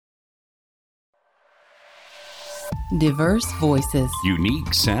Diverse voices.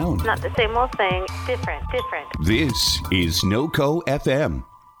 Unique sound. Not the same old thing, different. This is NoCo FM.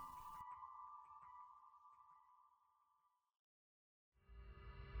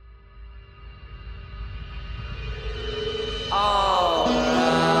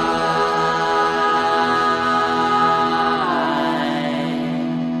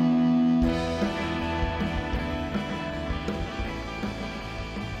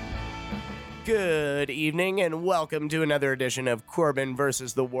 Good evening and welcome to another edition of Corbin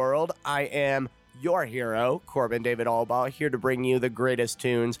versus the World. I am your hero, Corbin David Albaugh, here to bring you the greatest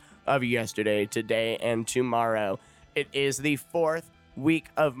tunes of yesterday, today, and tomorrow. It is the 4th week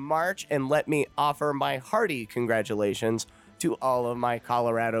of March, and let me offer my hearty congratulations to all of my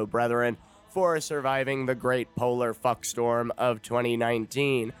Colorado brethren for surviving the great polar fuckstorm of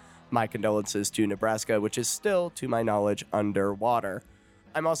 2019. My condolences to Nebraska, which is still, to my knowledge, underwater.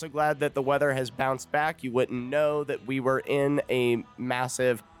 I'm also glad that the weather has bounced back. You wouldn't know that we were in a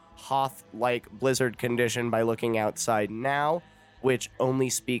massive Hoth-like blizzard condition by looking outside now, which only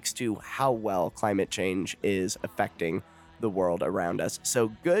speaks to how well climate change is affecting the world around us.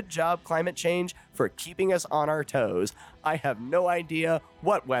 So good job, climate change, for keeping us on our toes. I have no idea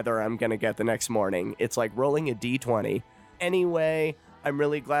what weather I'm going to get the next morning. It's like rolling a D20. Anyway, I'm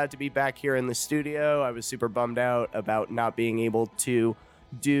really glad to be back here in the studio. I was super bummed out about not being able to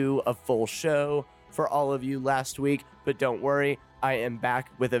do a full show for all of you last week, but don't worry, I am back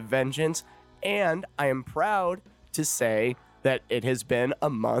with a vengeance, and I am proud to say that it has been a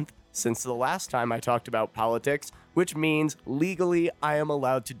month since the last time I talked about politics, which means legally I am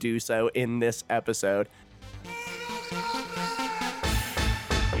allowed to do so in this episode.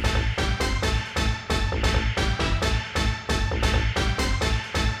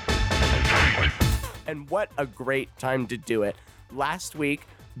 And what a great time to do it. Last week,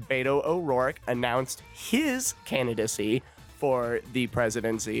 Beto O'Rourke announced his candidacy for the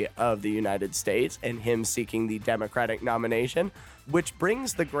presidency of the United States and him seeking the Democratic nomination, which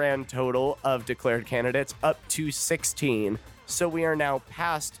brings the grand total of declared candidates up to 16. So we are now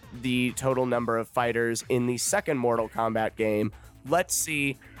past the total number of fighters in the second Mortal Kombat game. Let's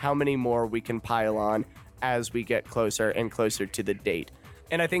see how many more we can pile on as we get closer and closer to the date.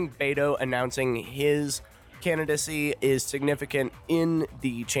 And I think Beto announcing his candidacy is significant in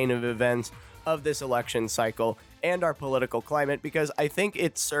the chain of events of this election cycle and our political climate, because I think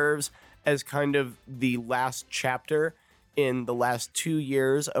it serves as kind of the last chapter in the last 2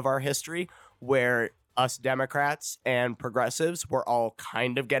 years of our history where us Democrats and progressives were all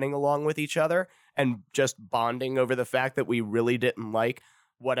kind of getting along with each other and just bonding over the fact that we really didn't like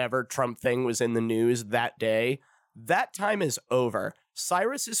whatever Trump thing was in the news that day. That time is over.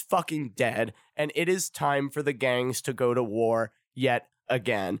 Cyrus is fucking dead, and it is time for the gangs to go to war yet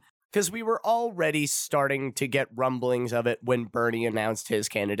again. Because we were already starting to get rumblings of it when Bernie announced his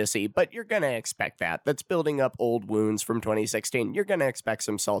candidacy, but you're going to expect that. That's building up old wounds from 2016. You're going to expect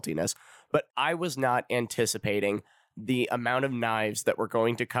some saltiness. But I was not anticipating the amount of knives that were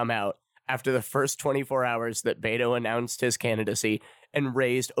going to come out after the first 24 hours that Beto announced his candidacy and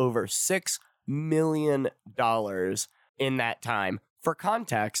raised over $6 million in that time. For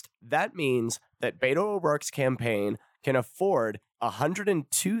context, that means that Beto O'Rourke's campaign can afford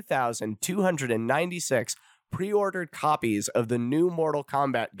 102,296 pre-ordered copies of the new Mortal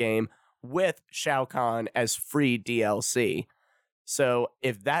Kombat game with Shao Kahn as free DLC. So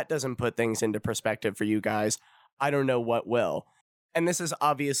if that doesn't put things into perspective for you guys, I don't know what will. And this is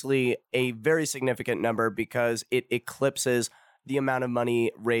obviously a very significant number because it eclipses the amount of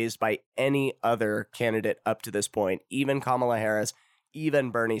money raised by any other candidate up to this point, even Kamala Harris,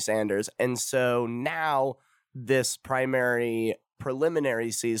 even Bernie Sanders. And so now this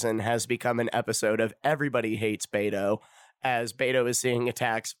preliminary season has become an episode of Everybody Hates Beto, as Beto is seeing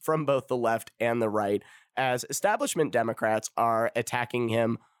attacks from both the left and the right, as establishment Democrats are attacking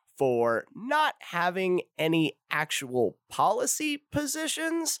him for not having any actual policy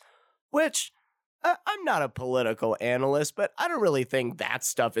positions, which I'm not a political analyst, but I don't really think that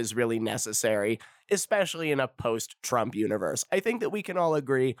stuff is really necessary, especially in a post-Trump universe. I think that we can all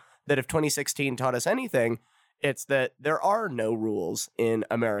agree that if 2016 taught us anything, it's that there are no rules in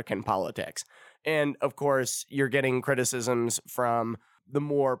American politics. And of course, you're getting criticisms from the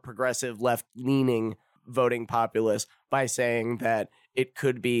more progressive left-leaning voting populace by saying that it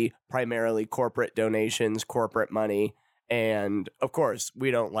could be primarily corporate donations, corporate money. And of course,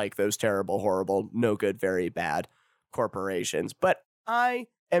 we don't like those terrible, horrible, no good, very bad corporations. But I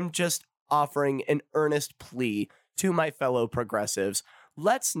am just offering an earnest plea to my fellow progressives.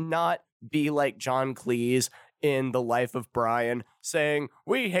 Let's not be like John Cleese in The Life of Brian, saying,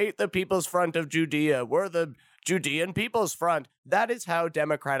 "We hate the People's Front of Judea. We're the Judean People's Front. That is how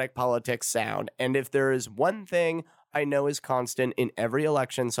Democratic politics sound. And if there is one thing I know is constant in every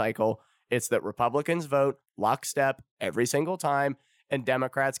election cycle, it's that Republicans vote lockstep every single time, and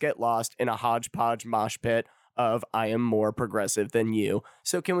Democrats get lost in a hodgepodge mosh pit of I am more progressive than you.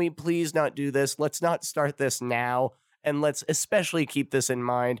 So can we please not do this? Let's not start this now. And let's especially keep this in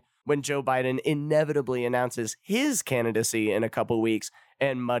mind when Joe Biden inevitably announces his candidacy in a couple weeks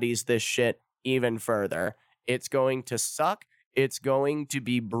and muddies this shit even further. It's going to suck. It's going to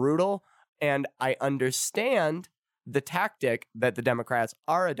be brutal. And I understand the tactic that the Democrats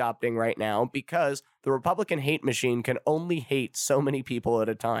are adopting right now because the Republican hate machine can only hate so many people at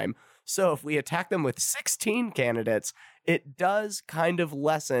a time. So if we attack them with 16 candidates, it does kind of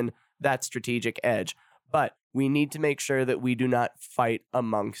lessen that strategic edge. But we need to make sure that we do not fight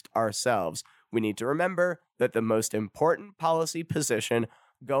amongst ourselves. We need to remember that the most important policy position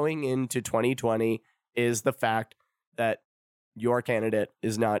going into 2020 is the fact that your candidate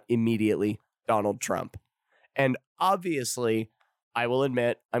is not immediately Donald Trump. And obviously, I will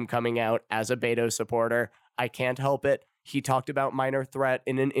admit I'm coming out as a Beto supporter. I can't help it. He talked about minor threat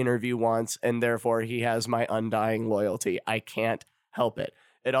in an interview once, and therefore he has my undying loyalty. I can't help it.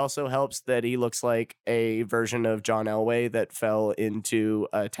 It also helps that he looks like a version of John Elway that fell into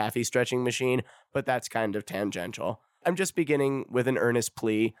a taffy stretching machine, but that's kind of tangential. I'm just beginning with an earnest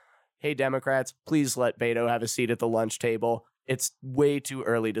plea. Hey, Democrats, please let Beto have a seat at the lunch table. It's way too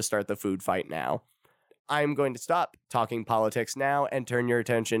early to start the food fight now. I'm going to stop talking politics now and turn your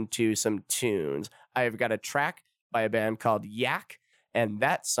attention to some tunes. I've got a track by a band called Yak, and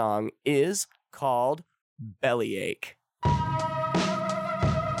that song is called Bellyache.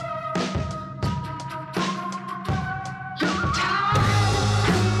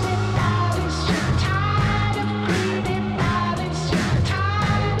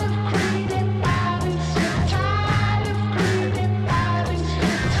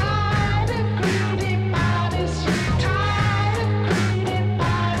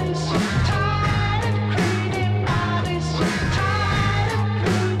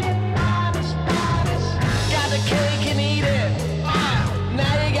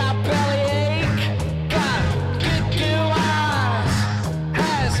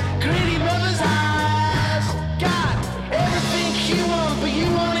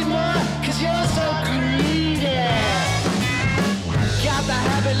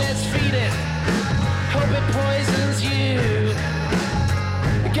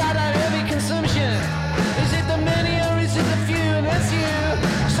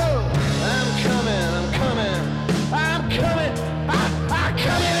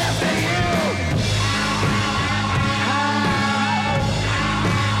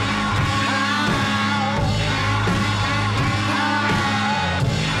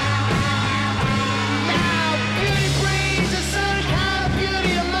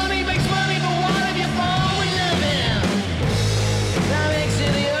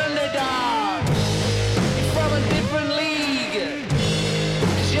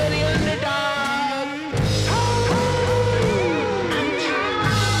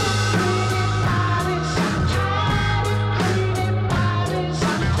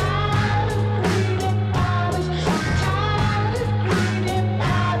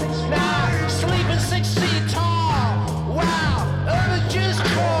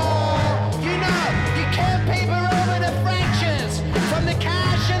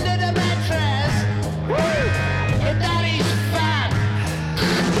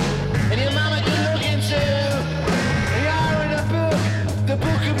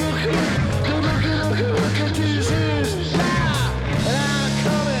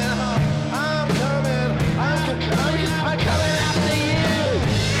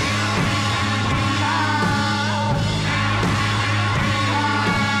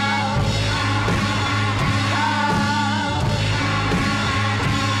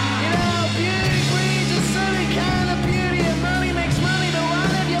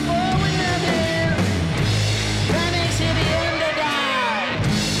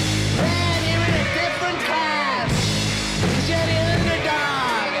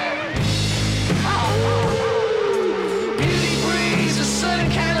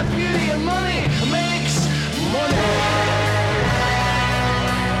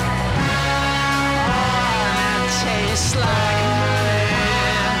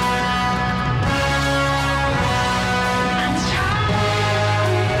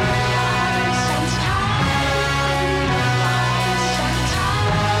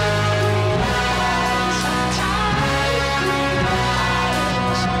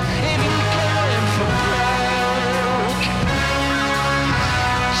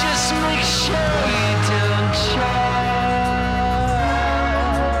 Make sure you don't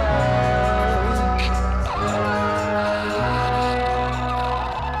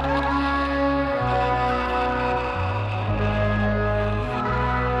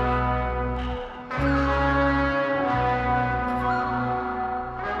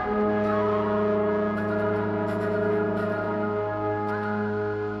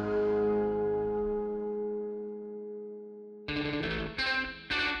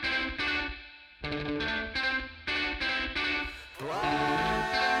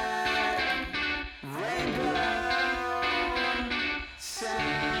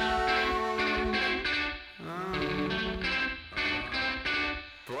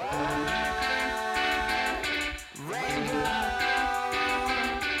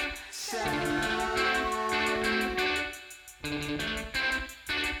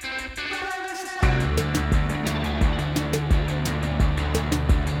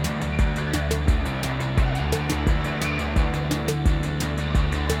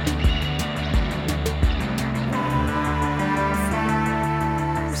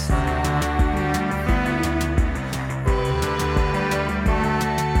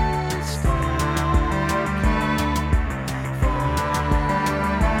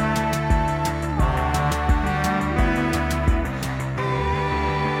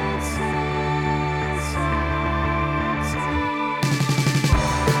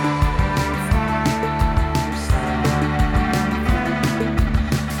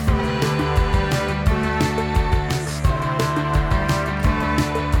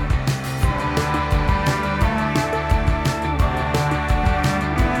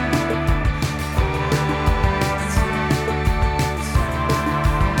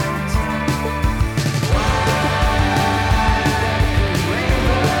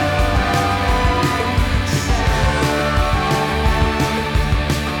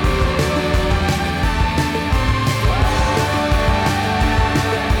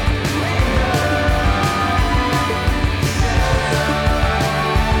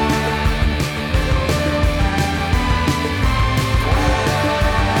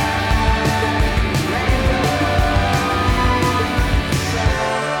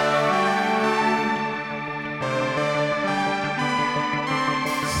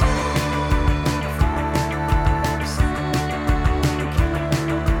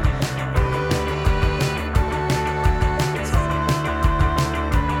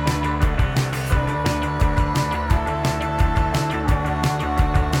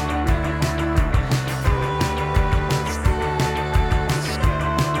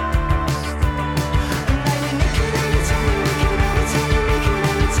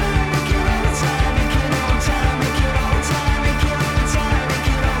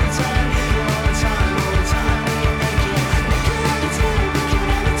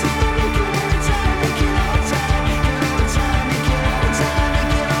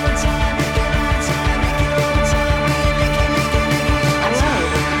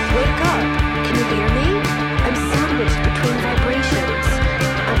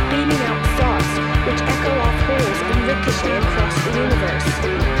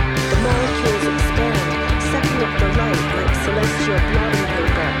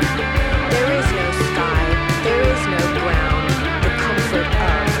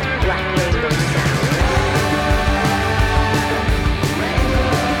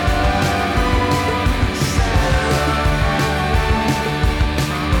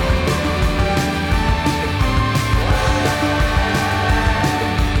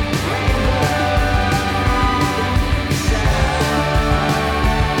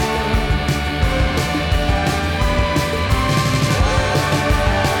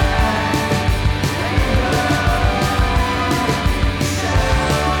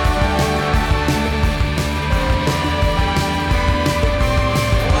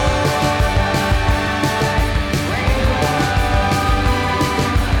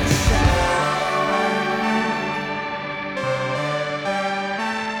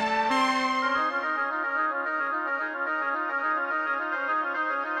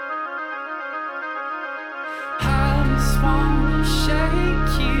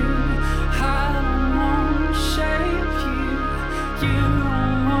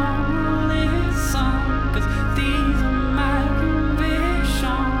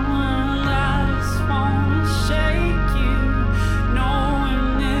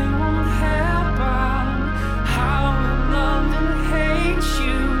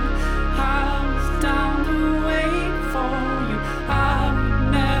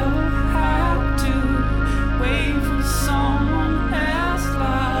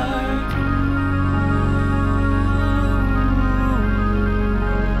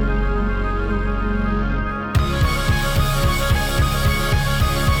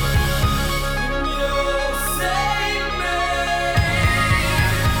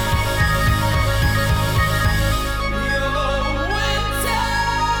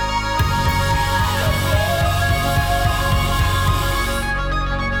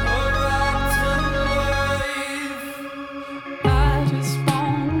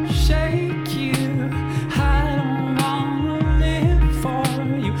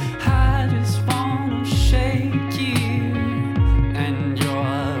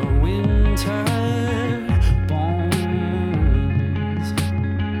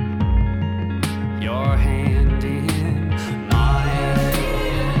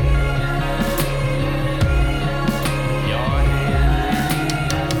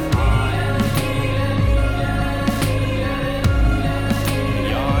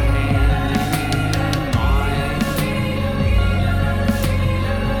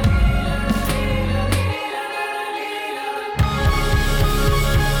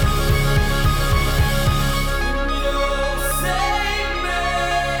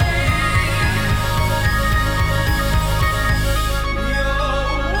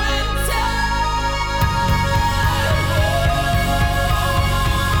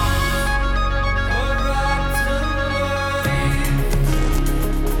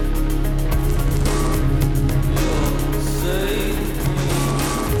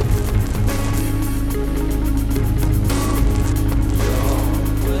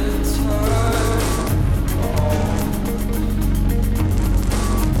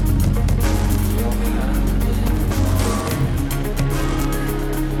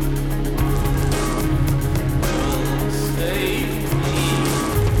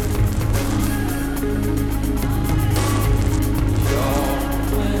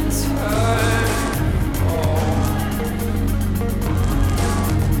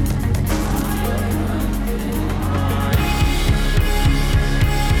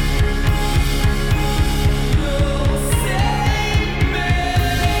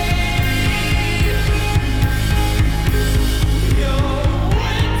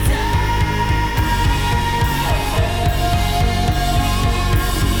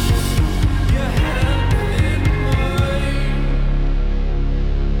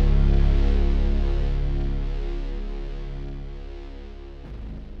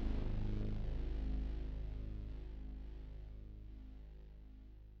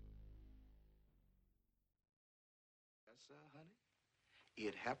Honey,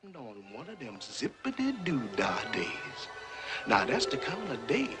 it happened on one of them zippity-doo-dah days. Now, that's the kind of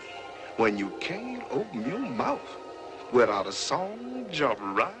day when you can't open your mouth without a song jump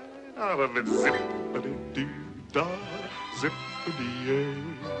right out of it. Zippity-doo-dah, zippity-yay,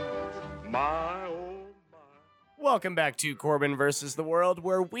 my oh my. Welcome back to Corbin versus the World,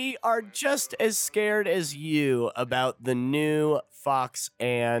 where we are just as scared as you about the new Fox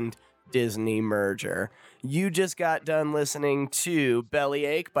and Disney merger. You just got done listening to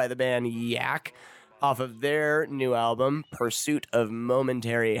Bellyache by the band Yak off of their new album, Pursuit of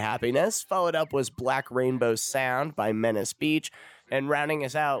Momentary Happiness. Followed up was Black Rainbow Sound by Menace Beach. And rounding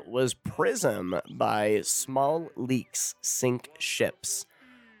us out was Prism by Small Leaks Sink Ships.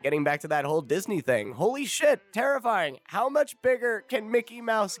 Getting back to that whole Disney thing. Holy shit, terrifying. How much bigger can Mickey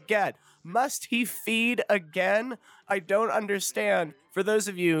Mouse get? Must he feed again? I don't understand. For those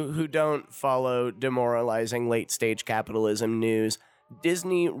of you who don't follow demoralizing late-stage capitalism news,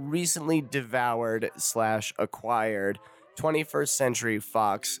 Disney recently devoured/acquired 21st Century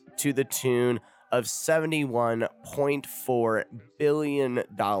Fox to the tune of $71.4 billion.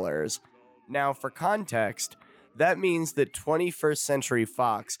 Now, for context, that means that 21st Century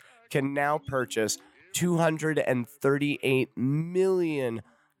Fox can now purchase 238 million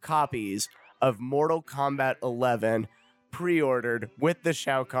copies of Mortal Kombat 11 pre-ordered with the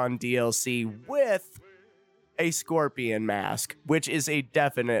Shao Kahn DLC with a scorpion mask, which is a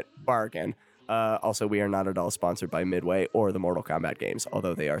definite bargain. Also, we are not at all sponsored by Midway or the Mortal Kombat games,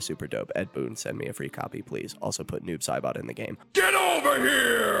 although they are super dope. Ed Boon, send me a free copy, please. Also put Noob Saibot in the game. Get over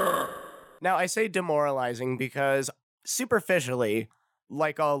here! Now, I say demoralizing because superficially,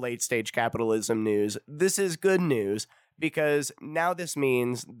 like all late-stage capitalism news, this is good news because now this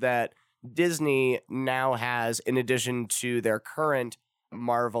means that Disney now has, in addition to their current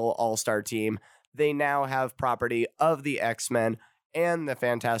Marvel All-Star team, they now have property of the X-Men and the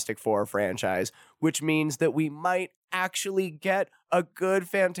Fantastic Four franchise, which means that we might actually get a good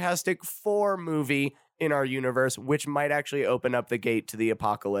Fantastic Four movie in our universe, which might actually open up the gate to the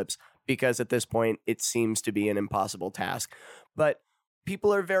apocalypse, because at this point, it seems to be an impossible task. But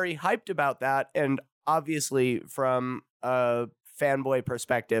people are very hyped about that, and obviously, from a fanboy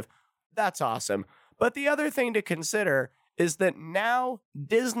perspective, that's awesome. But the other thing to consider is that now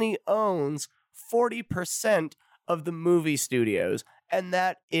Disney owns 40% of the movie studios, and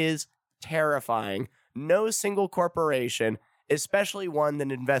that is terrifying. No single corporation, especially one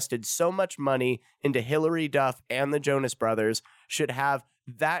that invested so much money into Hilary Duff and the Jonas Brothers, should have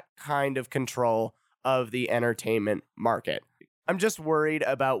that kind of control of the entertainment market. I'm just worried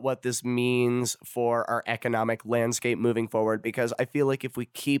about what this means for our economic landscape moving forward, because I feel like if we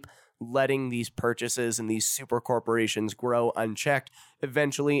keep letting these purchases and these super corporations grow unchecked,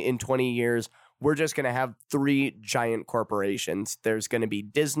 eventually in 20 years, we're just going to have 3 giant corporations. There's going to be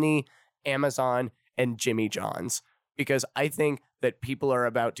Disney, Amazon, and Jimmy John's, because I think that people are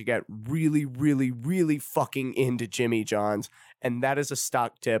about to get really, really, really fucking into Jimmy John's, and that is a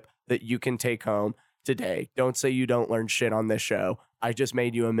stock tip that you can take home today. Don't say you don't learn shit on this show. I just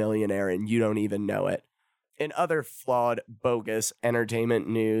made you a millionaire and you don't even know it. In other flawed, bogus entertainment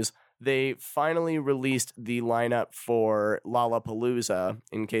news, they finally released the lineup for Lollapalooza,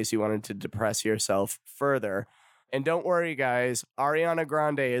 in case you wanted to depress yourself further. And don't worry, guys, Ariana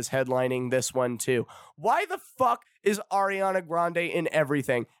Grande is headlining this one too. Why the fuck is Ariana Grande in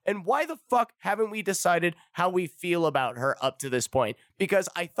everything? And why the fuck haven't we decided how we feel about her up to this point? Because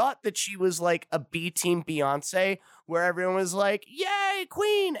I thought that she was like a B-team Beyonce, where everyone was like, yay,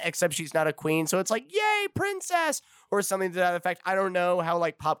 queen, except she's not a queen, so it's like, yay, princess, or something to that effect. I don't know how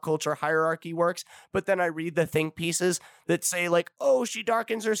like pop culture hierarchy works, but then I read the think pieces that say like, oh, she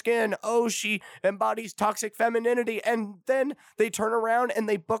darkens her skin, oh, she embodies toxic femininity, and then they turn around and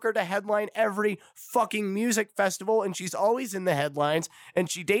they book her to headline every fucking music festival, and she's always in the headlines, and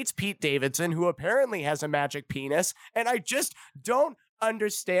she dates Pete Davidson, who apparently has a magic penis, and I just don't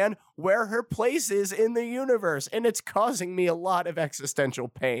understand where her place is in the universe, and it's causing me a lot of existential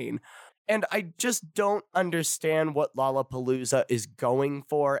pain. And I just don't understand what Lollapalooza is going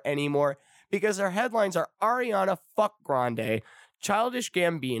for anymore, because their headlines are Ariana fuck Grande, Childish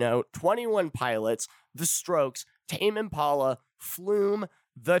Gambino, 21 Pilots, The Strokes, Tame Impala, Flume,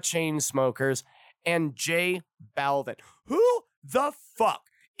 The Chainsmokers, and J Balvin. Who the fuck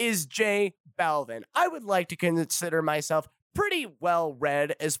is J Balvin? I would like to consider myself pretty well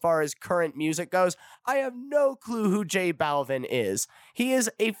read as far as current music goes. I have no clue who J Balvin is. He is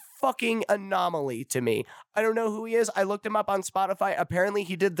a fucking anomaly to me. I don't know who he is. I looked him up on Spotify. Apparently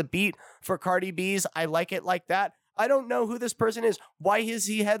he did the beat for Cardi B's I Like It Like That. I don't know who this person is. Why is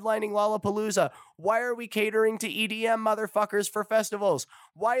he headlining Lollapalooza? Why are we catering to EDM motherfuckers for festivals?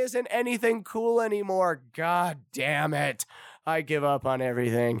 Why isn't anything cool anymore? God damn it. I give up on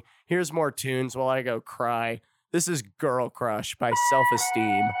everything. Here's more tunes while I go cry. This is Girl Crush by Self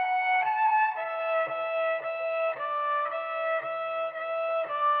Esteem.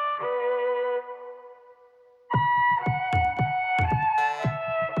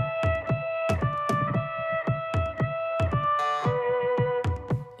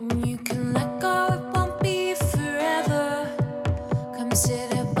 You can let go, it won't be forever. Come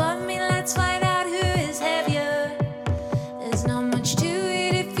sit above me, let's find out who is heavier. There's not much to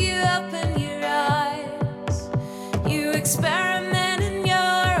it if you open your eyes. You experiment in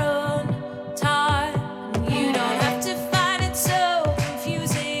your own time. You don't have to find it so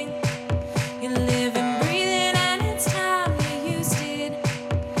confusing. You're living, breathing, and it's time you used it.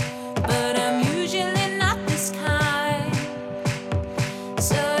 But I'm usually not this kind.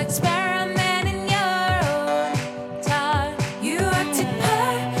 So experiment in your own time. You acted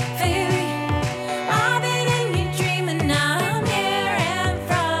perfectly. I've been in your dream and now I'm here in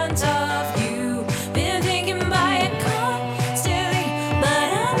front of you. Been thinking by your constant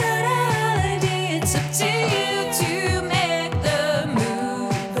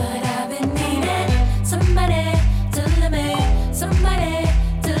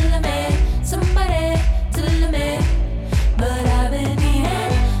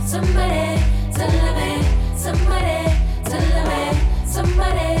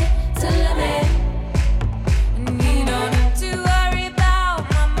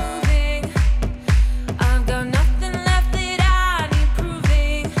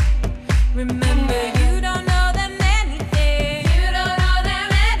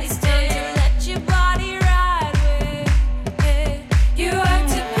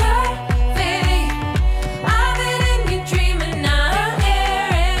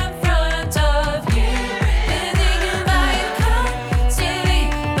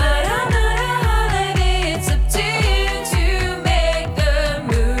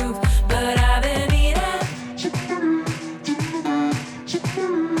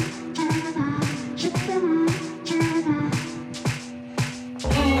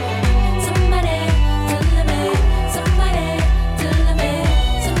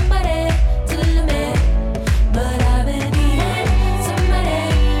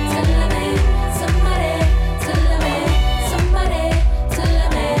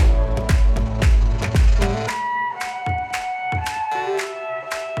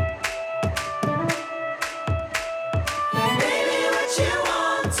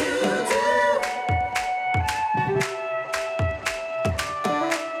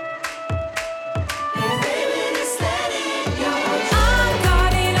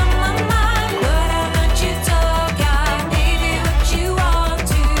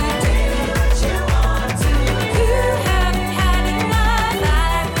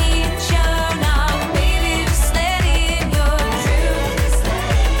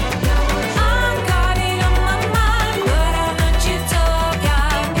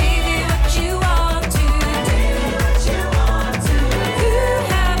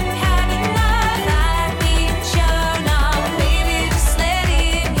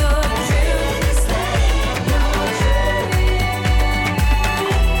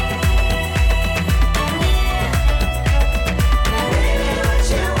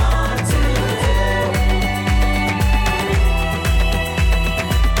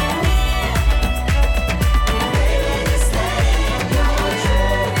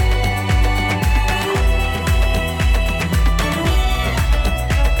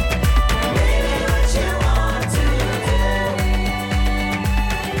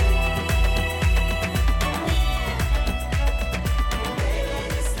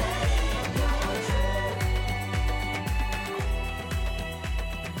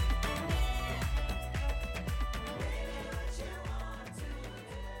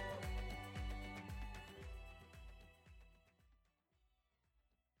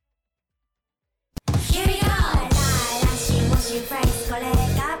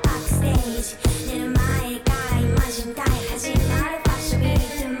easy 寝る前からイマジンたい始まる場所に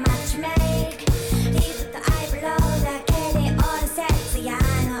too much make リフトとアイブロウだけでオールセットや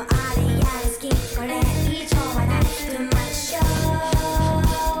のあれやる好きこれ以上はない too much show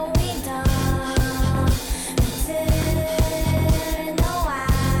window 普通のは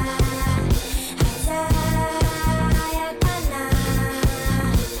鮮やかな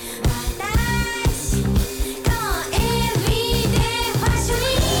私のエビでファッション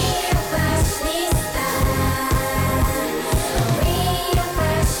にファッショニスタ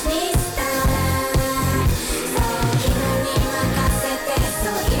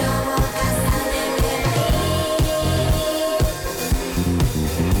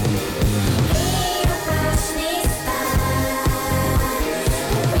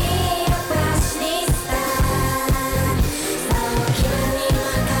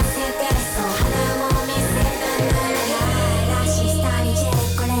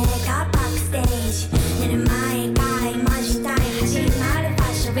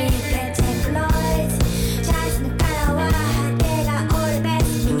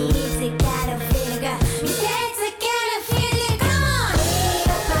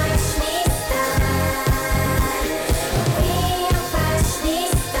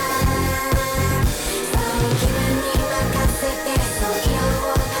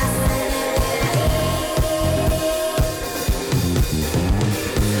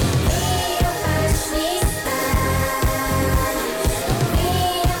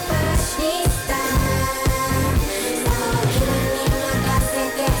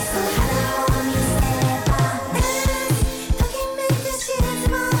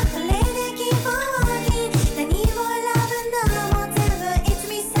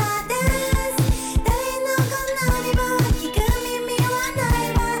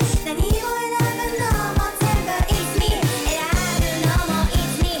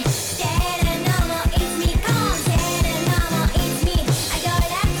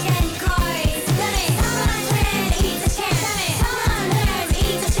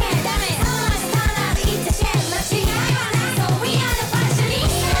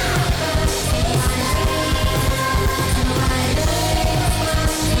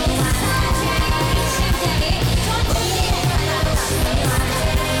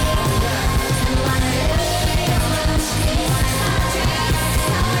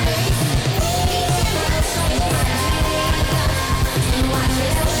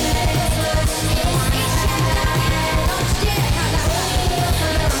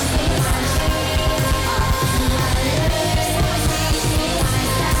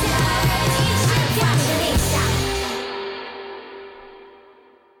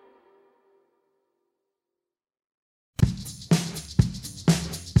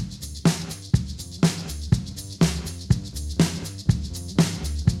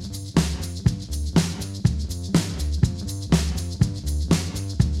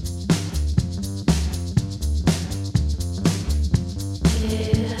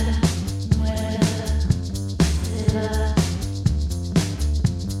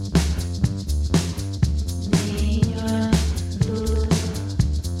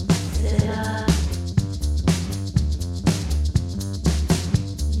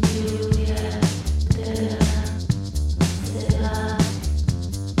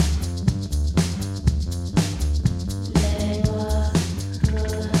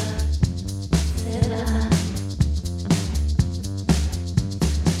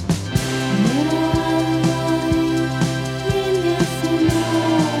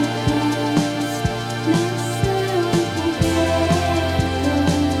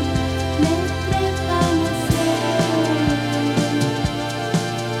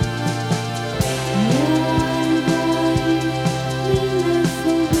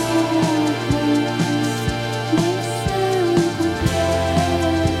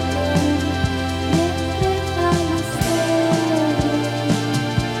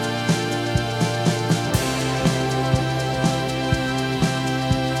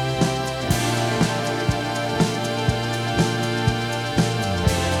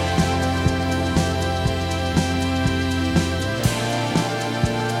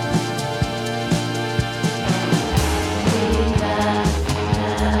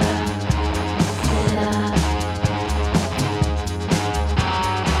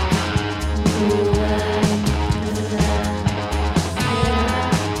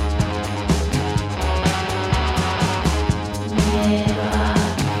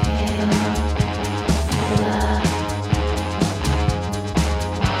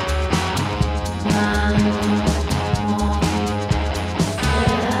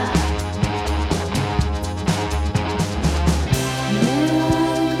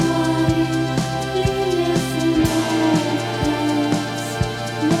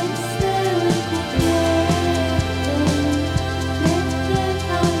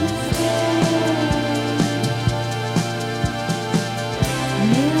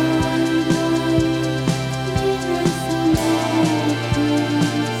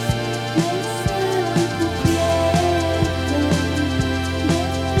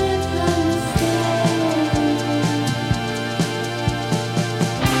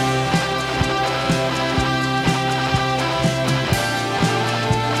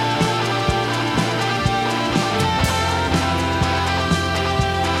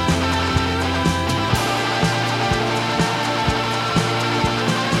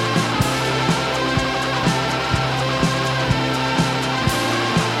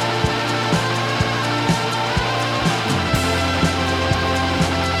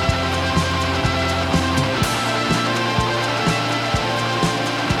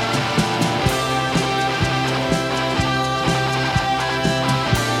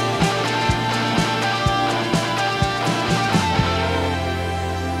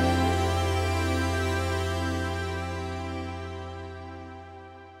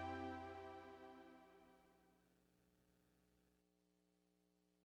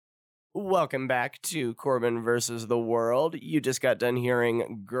Welcome back to Corbin versus the World. You just got done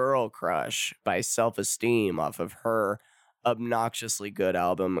hearing Girl Crush by Self Esteem off of her obnoxiously good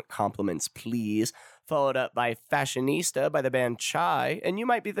album, Compliments Please, followed up by Fashionista by the band Chai. And you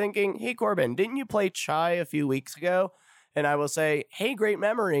might be thinking, hey, Corbin, didn't you play Chai a few weeks ago? And I will say, hey, great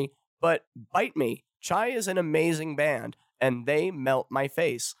memory, but bite me. Chai is an amazing band, and they melt my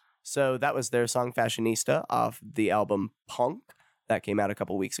face. So that was their song Fashionista off the album Punk. That came out a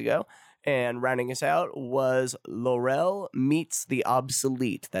couple weeks ago. And rounding us out was Laurel Meets the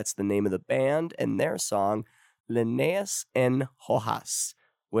Obsolete. That's the name of the band and their song, Linnaeus en Hojas,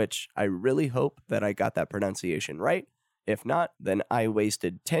 which I really hope that I got that pronunciation right. If not, then I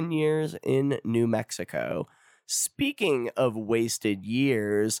wasted 10 years in New Mexico. Speaking of wasted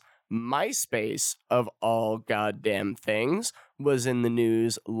years, MySpace, of all goddamn things, was in the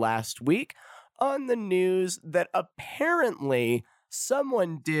news last week on the news that apparently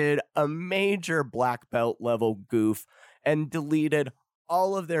someone did a major black belt level goof and deleted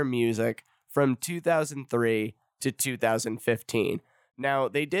all of their music from 2003 to 2015. Now,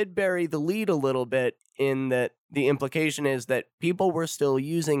 they did bury the lead a little bit in that the implication is that people were still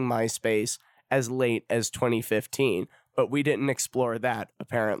using MySpace as late as 2015, but we didn't explore that,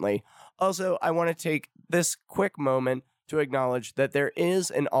 apparently. Also, I want to take this quick moment to acknowledge that there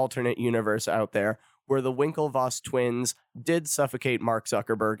is an alternate universe out there where the Winklevoss twins did suffocate Mark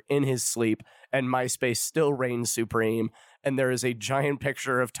Zuckerberg in his sleep, and MySpace still reigns supreme, and there is a giant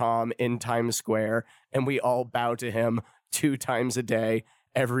picture of Tom in Times Square, and we all bow to him 2 times a day,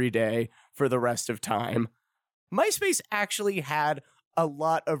 every day, for the rest of time. MySpace actually had a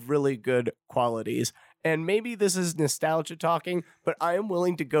lot of really good qualities, and maybe this is nostalgia talking, but I am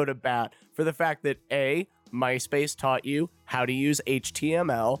willing to go to bat for the fact that A, MySpace taught you how to use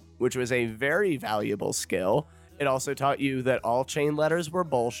HTML, which was a very valuable skill. It also taught you that all chain letters were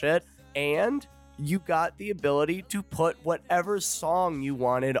bullshit, and you got the ability to put whatever song you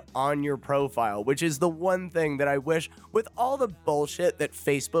wanted on your profile, which is the one thing that I wish, with all the bullshit that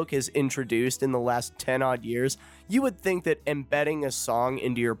Facebook has introduced in the last 10 odd years, you would think that embedding a song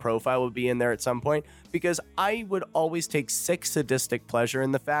into your profile would be in there at some point, because I would always take sick sadistic pleasure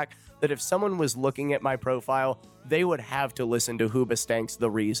in the fact that if someone was looking at my profile, they would have to listen to Hoobastank's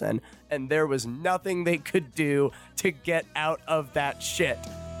The Reason, and there was nothing they could do to get out of that shit.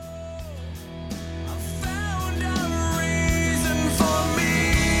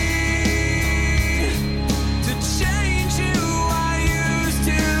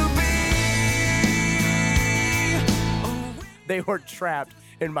 They were trapped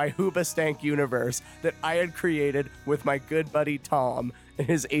in my Hoobastank universe that I had created with my good buddy Tom and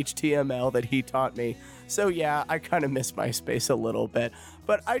his HTML that he taught me. So yeah, I kind of miss MySpace a little bit,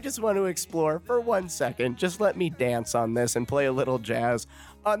 but I just want to explore for 1 second. Just let me dance on this and play a little jazz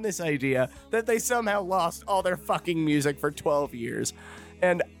on this idea that they somehow lost all their fucking music for 12 years.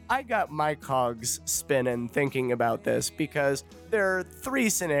 And I got my cogs spinning thinking about this because there are 3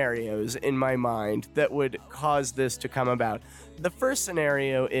 scenarios in my mind that would cause this to come about. The first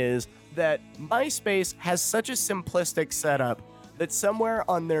scenario is that MySpace has such a simplistic setup that somewhere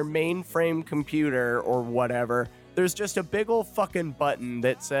on their mainframe computer or whatever, there's just a big ol' fucking button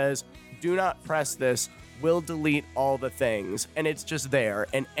that says, do not press this, we'll delete all the things. And it's just there,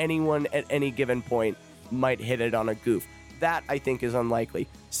 and anyone at any given point might hit it on a goof. That, I think, is unlikely.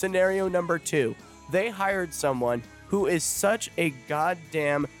 Scenario number 2, they hired someone who is such a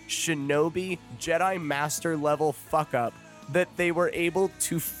goddamn shinobi Jedi Master level fuck up that they were able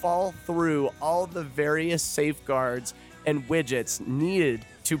to fall through all the various safeguards and widgets needed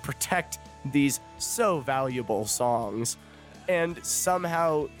to protect these so valuable songs and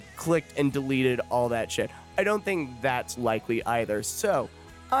somehow clicked and deleted all that shit. I don't think that's likely either. So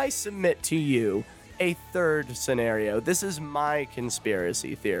I submit to you a third scenario. This is my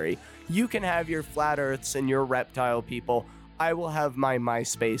conspiracy theory. You can have your flat earths and your reptile people. I will have my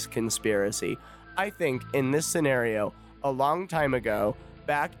MySpace conspiracy. I think in this scenario, a long time ago,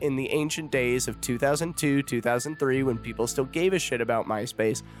 back in the ancient days of 2002, 2003, when people still gave a shit about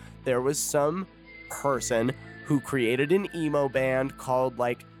MySpace, there was some person who created an emo band called,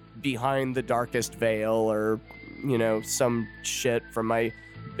 like, Behind the Darkest Veil, or, you know, some shit from my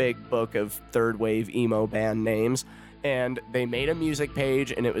big book of third wave emo band names. And they made a music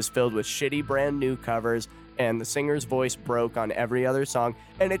page, and it was filled with shitty brand new covers, and the singer's voice broke on every other song,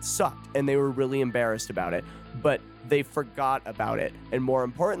 and it sucked, and they were really embarrassed about it. But they forgot about it, and more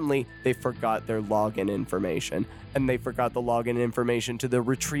importantly, they forgot their login information, and they forgot the login information to the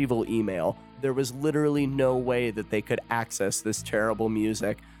retrieval email. There was literally no way that they could access this terrible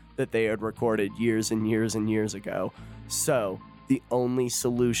music that they had recorded years and years and years ago. So the only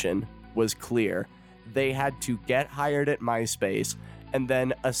solution was clear. They had to get hired at MySpace and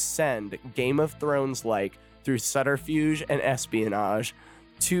then ascend Game of Thrones-like through subterfuge and espionage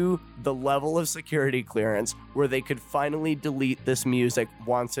to the level of security clearance where they could finally delete this music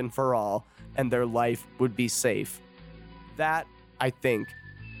once and for all, and their life would be safe. That, I think,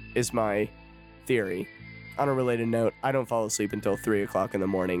 is my theory. On a related note, I don't fall asleep until 3 o'clock in the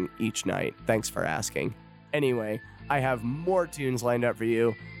morning each night. Thanks for asking. Anyway, I have more tunes lined up for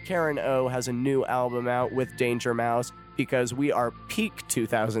you. Karen O has a new album out with Danger Mouse because we are peak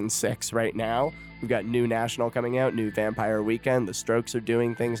 2006 right now. We've got new National coming out, new Vampire Weekend. The Strokes are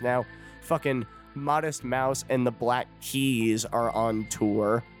doing things now. Fucking Modest Mouse and the Black Keys are on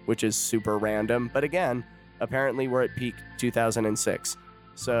tour, which is super random. But again, apparently we're at peak 2006.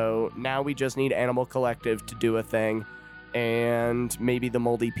 So now we just need Animal Collective to do a thing, and maybe the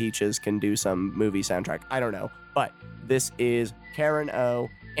Moldy Peaches can do some movie soundtrack. I don't know. But this is Karen O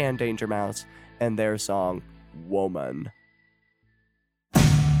and Danger Mouse and their song, Woman.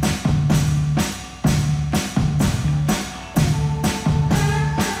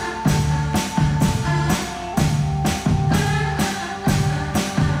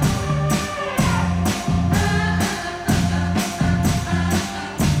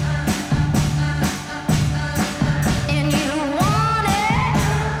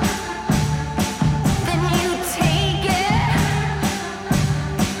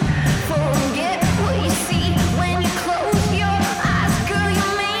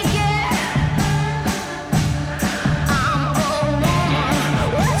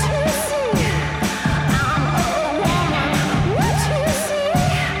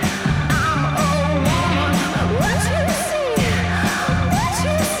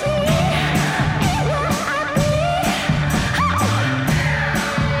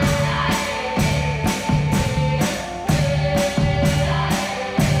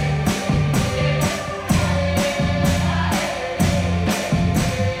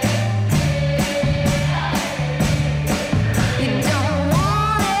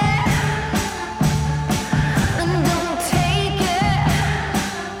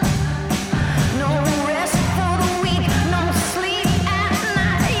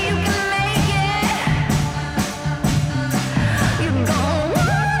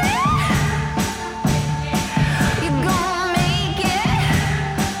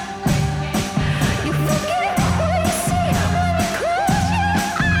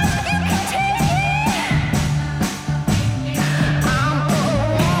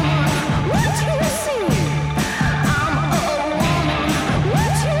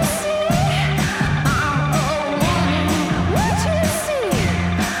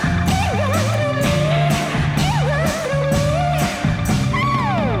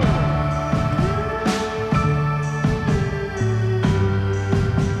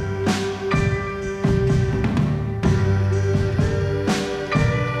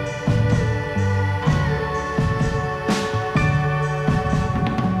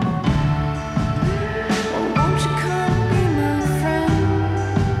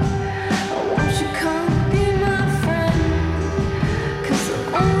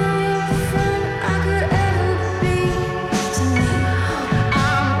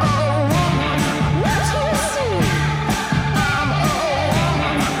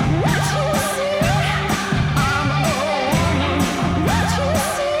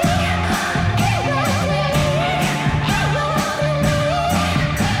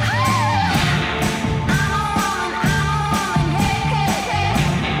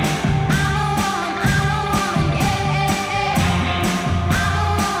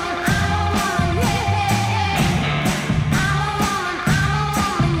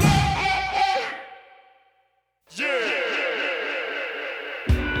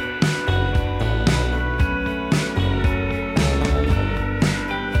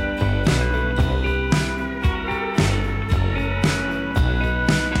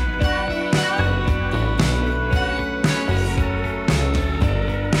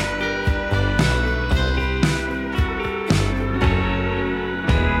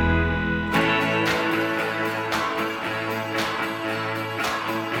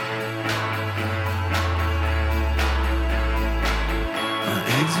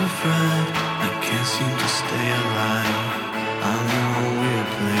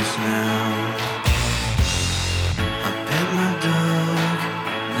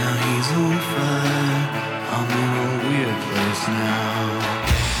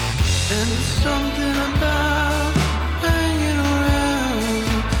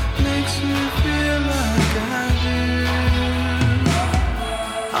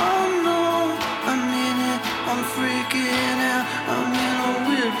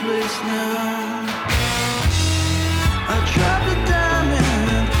 Place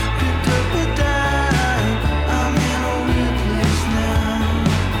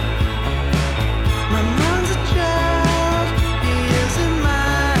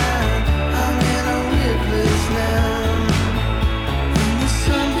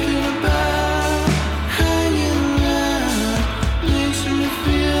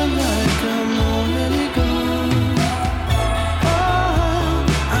Oh,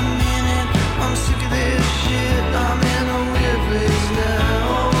 I'm in it.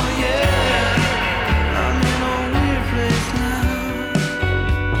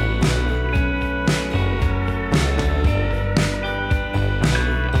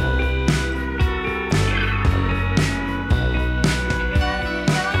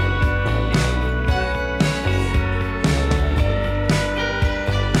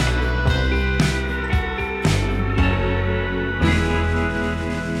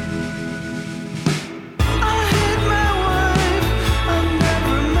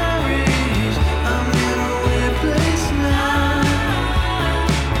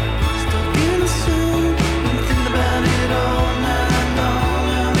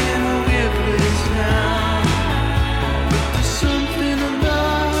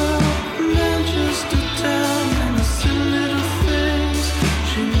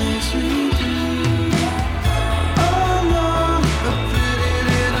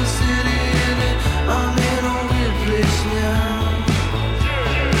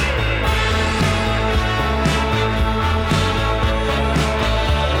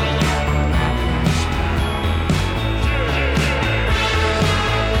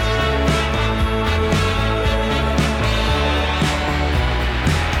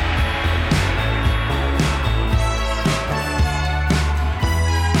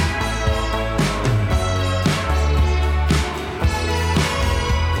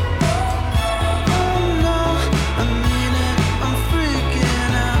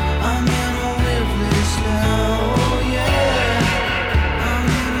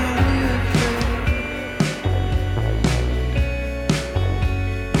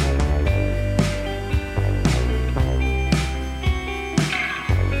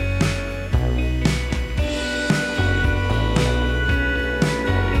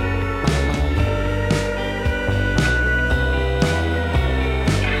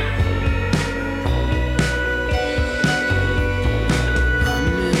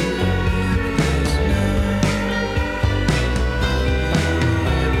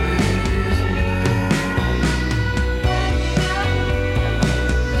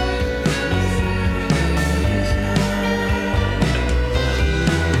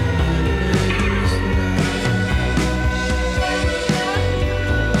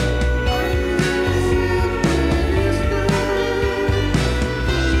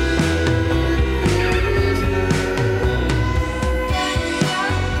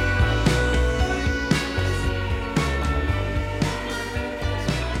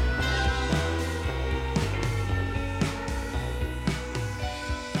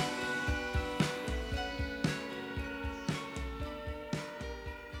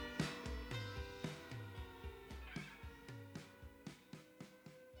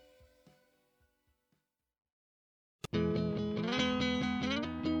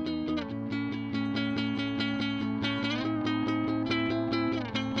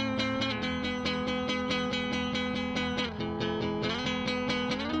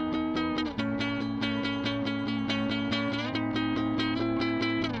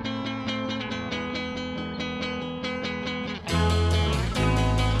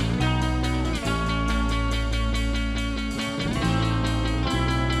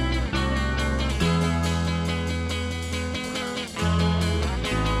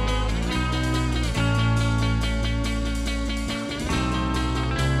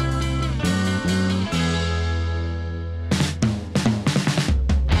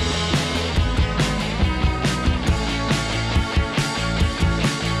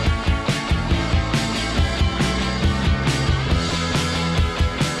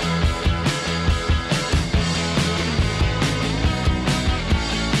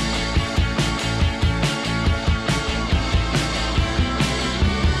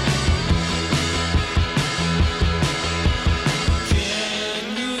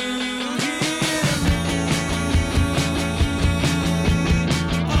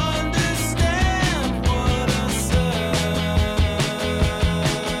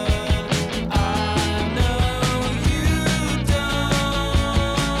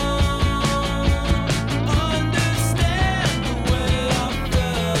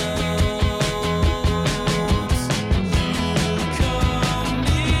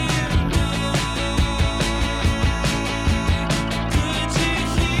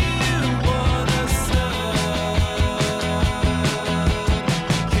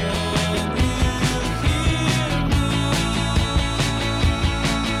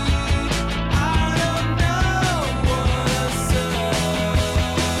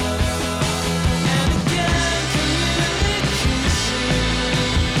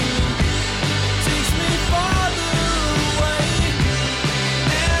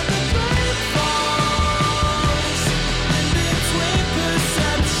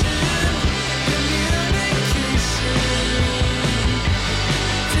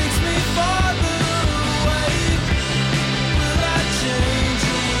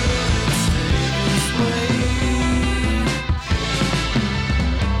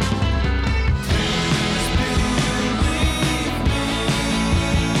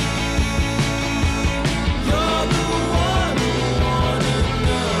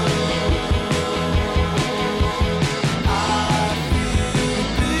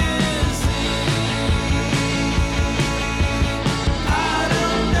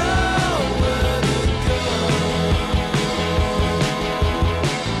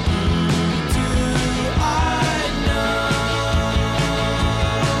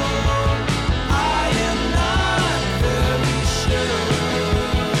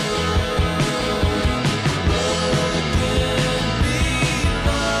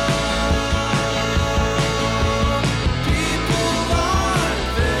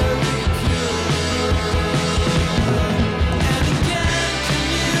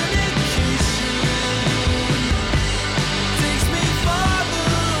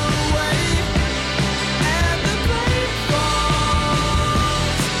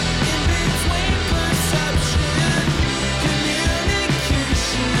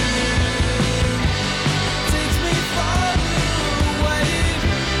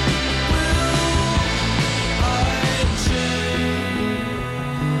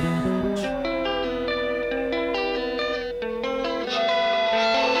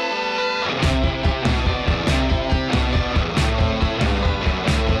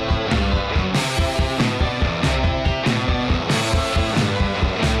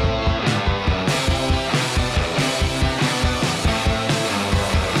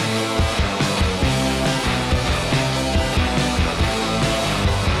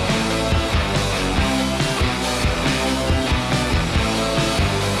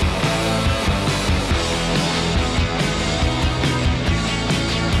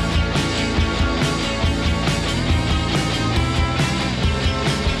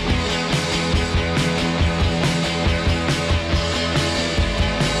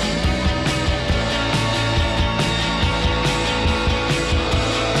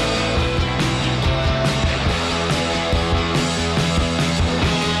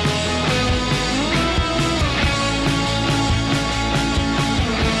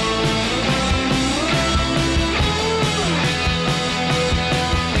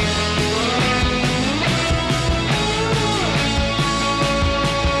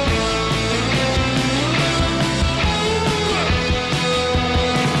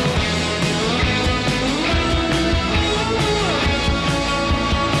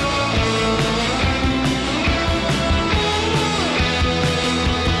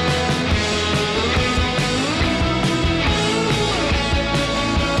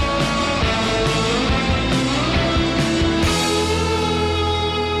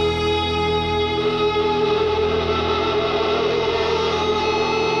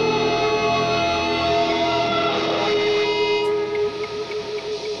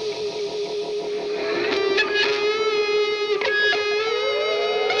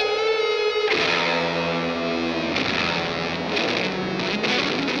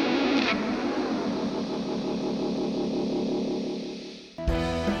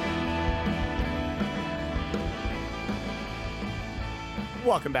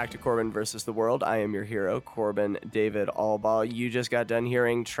 Welcome back to Corbin versus the World. I am your hero, Corbin David Allball. You just got done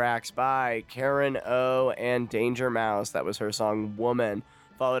hearing tracks by Karen O and Danger Mouse. That was her song Woman,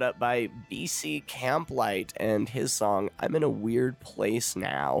 followed up by BC Camplight and his song I'm in a Weird Place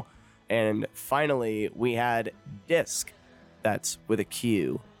Now. And finally, we had Disc, that's with a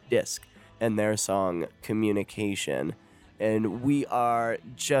Q, Disc, and their song Communication. And we are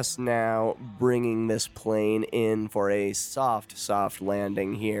just now bringing this plane in for a soft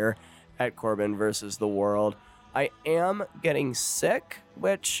landing here at Corbin versus the World. I am getting sick,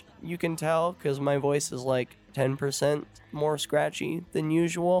 which you can tell because my voice is like 10% more scratchy than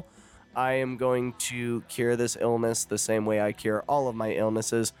usual. I am going to cure this illness the same way I cure all of my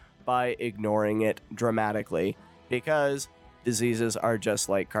illnesses, by ignoring it dramatically, because diseases are just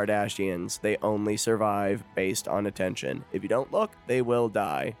like Kardashians. They only survive based on attention. If you don't look, they will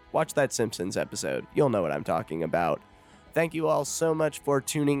die. Watch that Simpsons episode. You'll know what I'm talking about. Thank you all so much for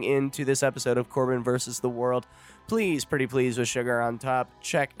tuning in to this episode of Corbin versus the World. Please, pretty please with sugar on top,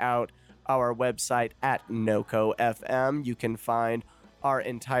 check out our website at NoCo FM. You can find our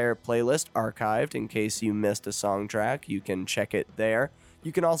entire playlist archived in case you missed a song track. You can check it there.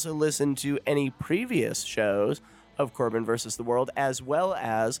 You can also listen to any previous shows of Corbin versus the World, as well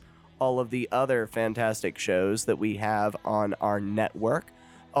as all of the other fantastic shows that we have on our network.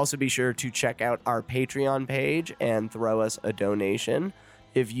 Also, be sure to check out our Patreon page and throw us a donation.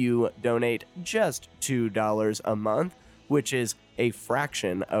 If you donate just $2 a month, which is a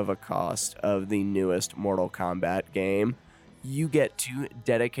fraction of a cost of the newest Mortal Kombat game, you get to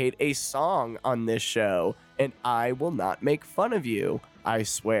dedicate a song on this show, and I will not make fun of you, I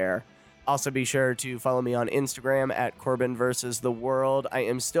swear. Also, be sure to follow me on Instagram at Corbin versus the World. I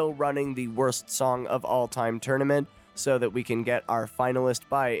am still running the Worst Song of All Time tournament so that we can get our finalist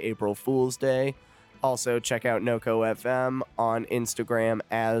by April Fool's Day. Also, check out NoCo FM on Instagram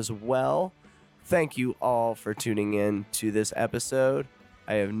as well. Thank you all for tuning in to this episode.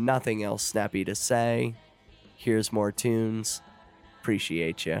 I have nothing else snappy to say. Here's more tunes.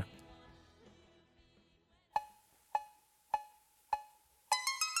 Appreciate you.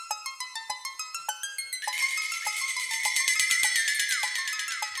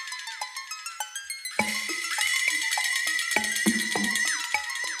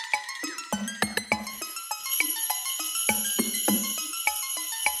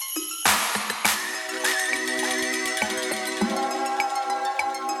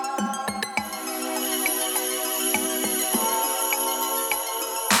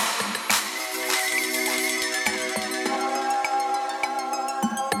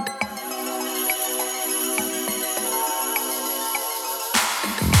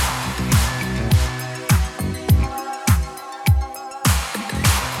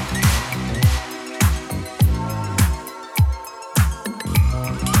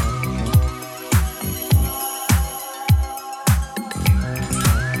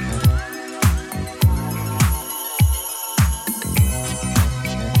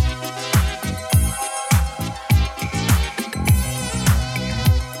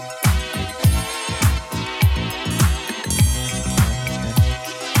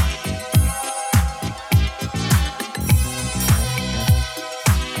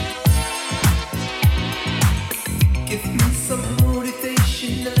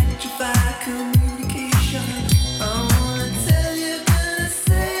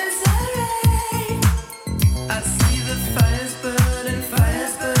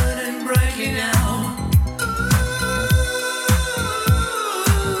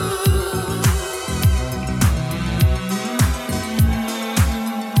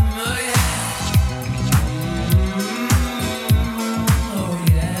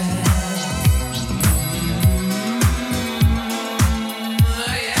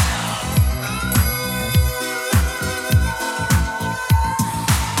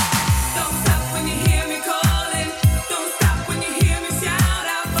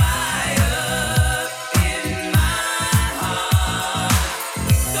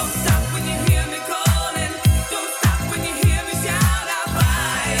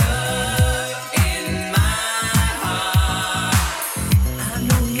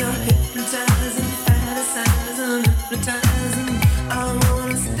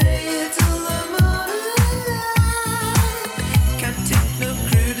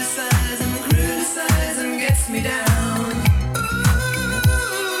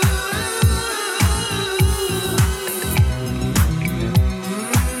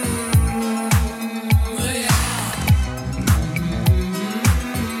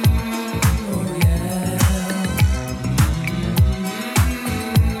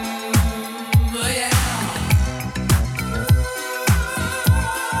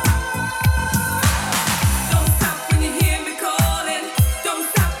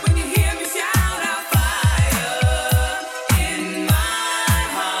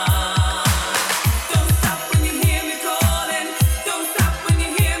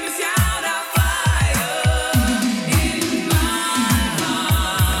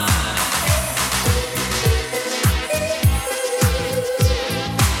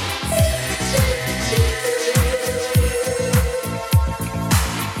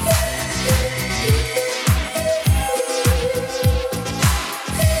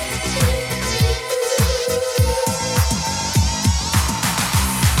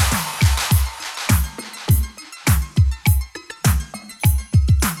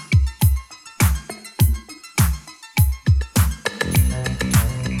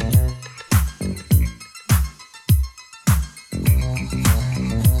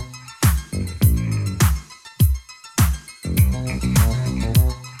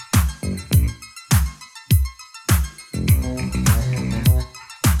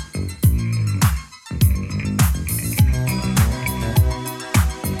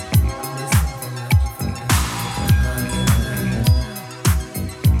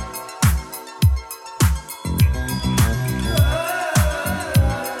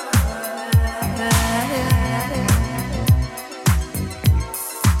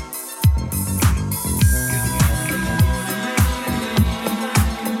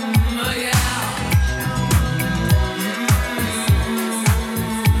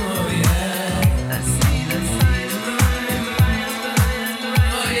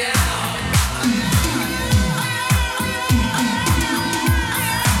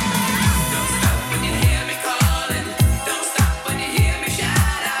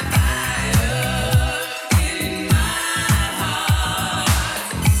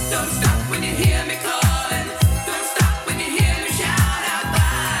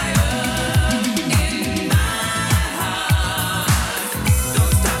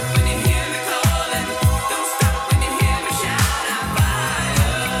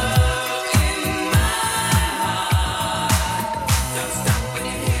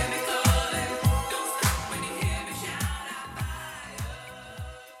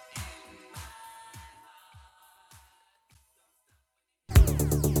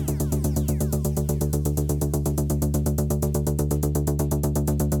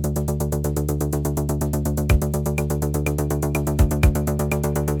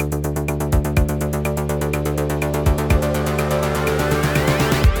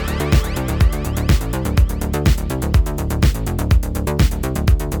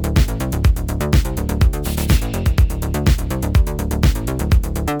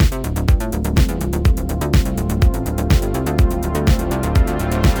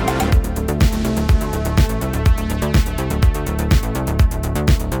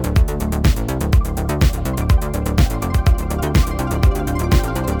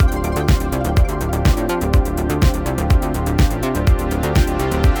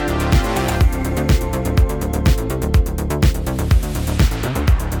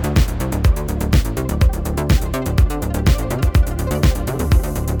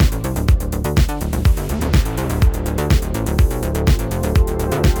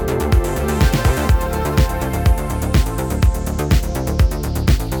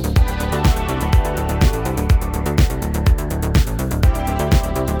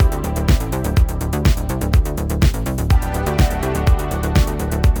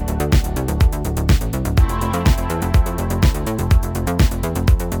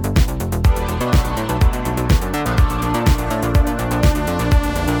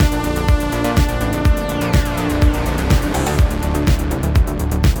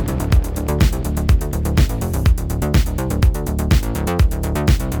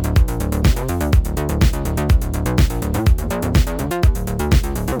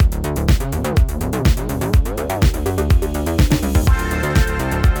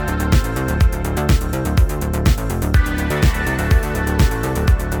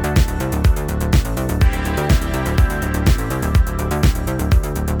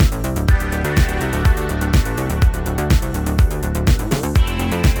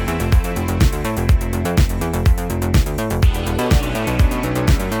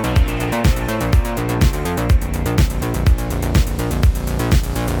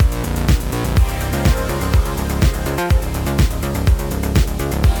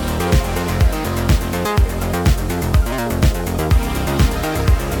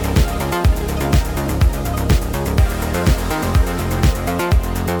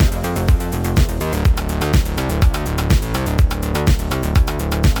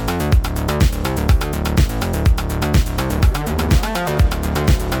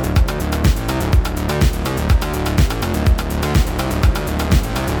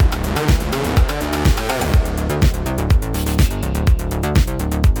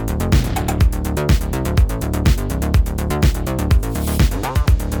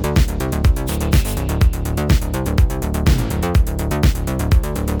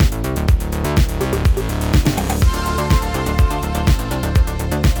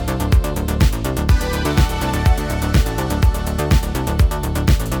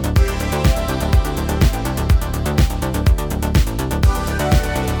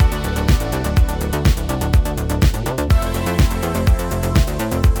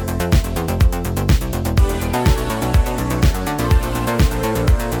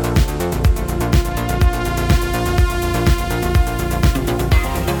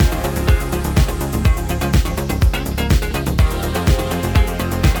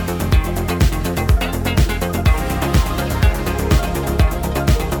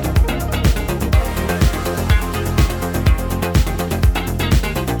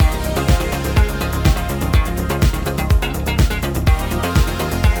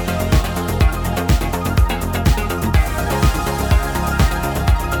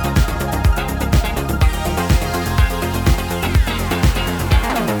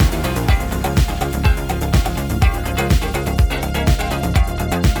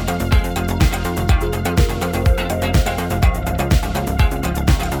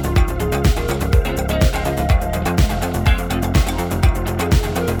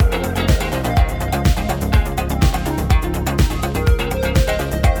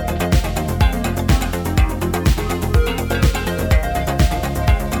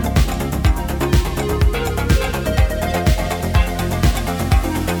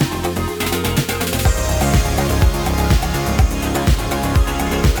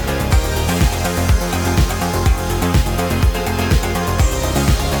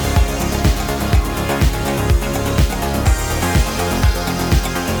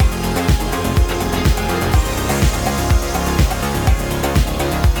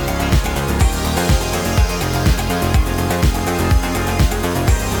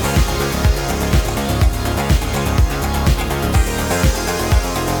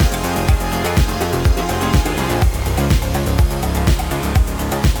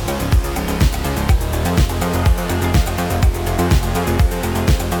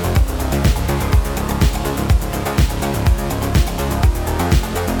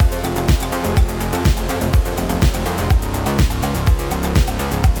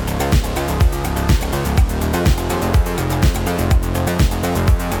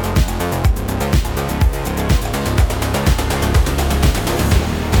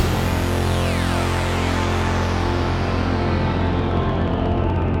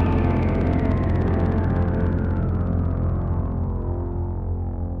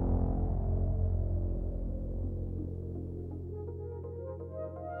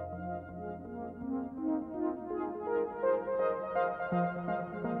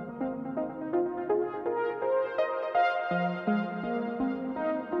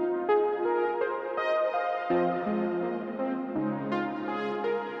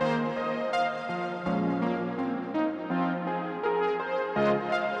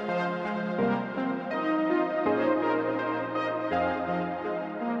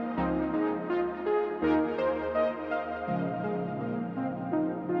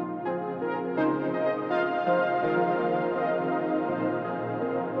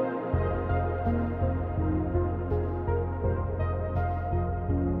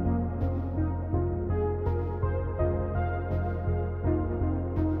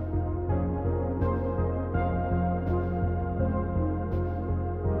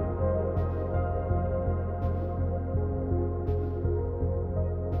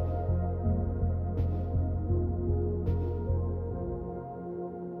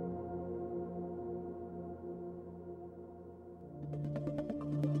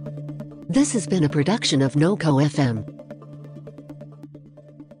 This has been a production of NoCo FM.